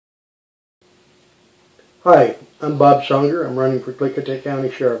Hi, I'm Bob Songer. I'm running for Klickitat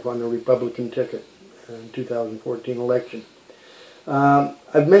County Sheriff on the Republican ticket in 2014 election.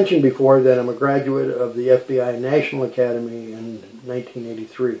 I've mentioned before that I'm a graduate of the FBI National Academy in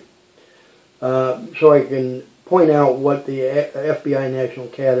 1983. So I can point out what the FBI National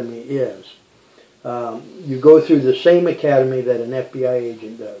Academy is. You go through the same academy that an FBI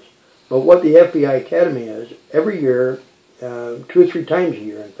agent does. But what the FBI Academy is, every year, 2 or 3 times a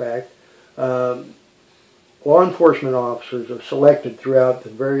year in fact, law enforcement officers are selected throughout the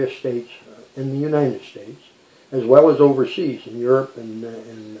various states in the United States, as well as overseas in Europe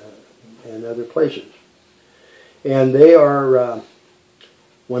and other places. And they are,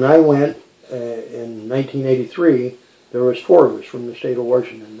 when I went in 1983, there was 4 of us from the state of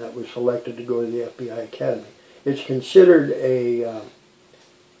Washington that was selected to go to the FBI Academy. It's considered a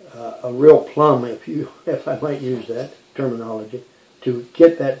real plum, if I might use that terminology, to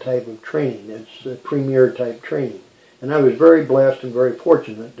get that type of training. It's a premier type training. And I was very blessed and very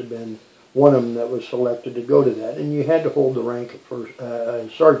fortunate to have been one of them that was selected to go to that. And you had to hold the rank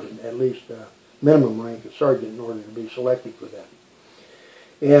of sergeant, at least a minimum rank of sergeant, in order to be selected for that.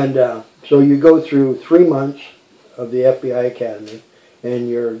 And so you go through 3 months of the FBI Academy, and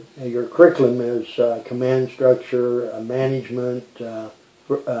your curriculum is command structure, management,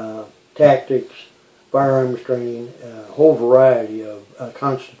 tactics, firearms training, a whole variety of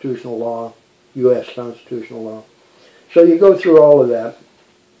constitutional law, U.S. constitutional law. So you go through all of that,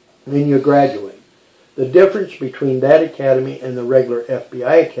 and then you graduate. The difference between that academy and the regular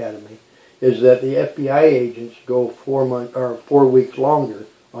FBI Academy is that the FBI agents go 4 weeks longer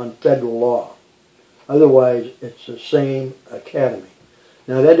on federal law. Otherwise, it's the same academy.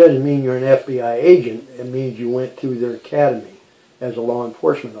 Now, that doesn't mean you're an FBI agent. It means you went through their academy as a law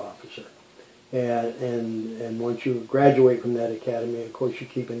enforcement officer. And once you graduate from that academy, of course, you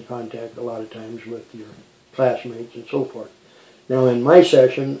keep in contact a lot of times with your classmates and so forth. Now, in my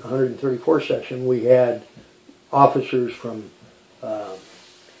session, 134 session, we had officers from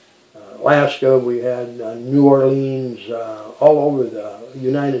Alaska, we had New Orleans, all over the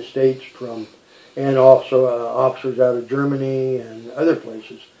United States, and also officers out of Germany and other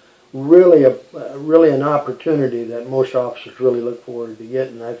places. Really an opportunity that most officers really look forward to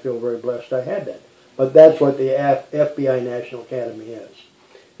getting, and I feel very blessed I had that. But that's what the FBI National Academy is.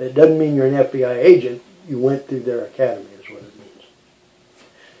 It doesn't mean you're an FBI agent. You went through their academy is what it means.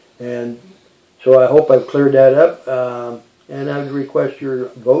 And so I hope I've cleared that up. And I would request your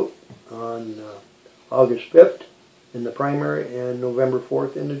vote on August 5th in the primary and November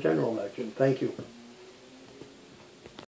 4th in the general election. Thank you.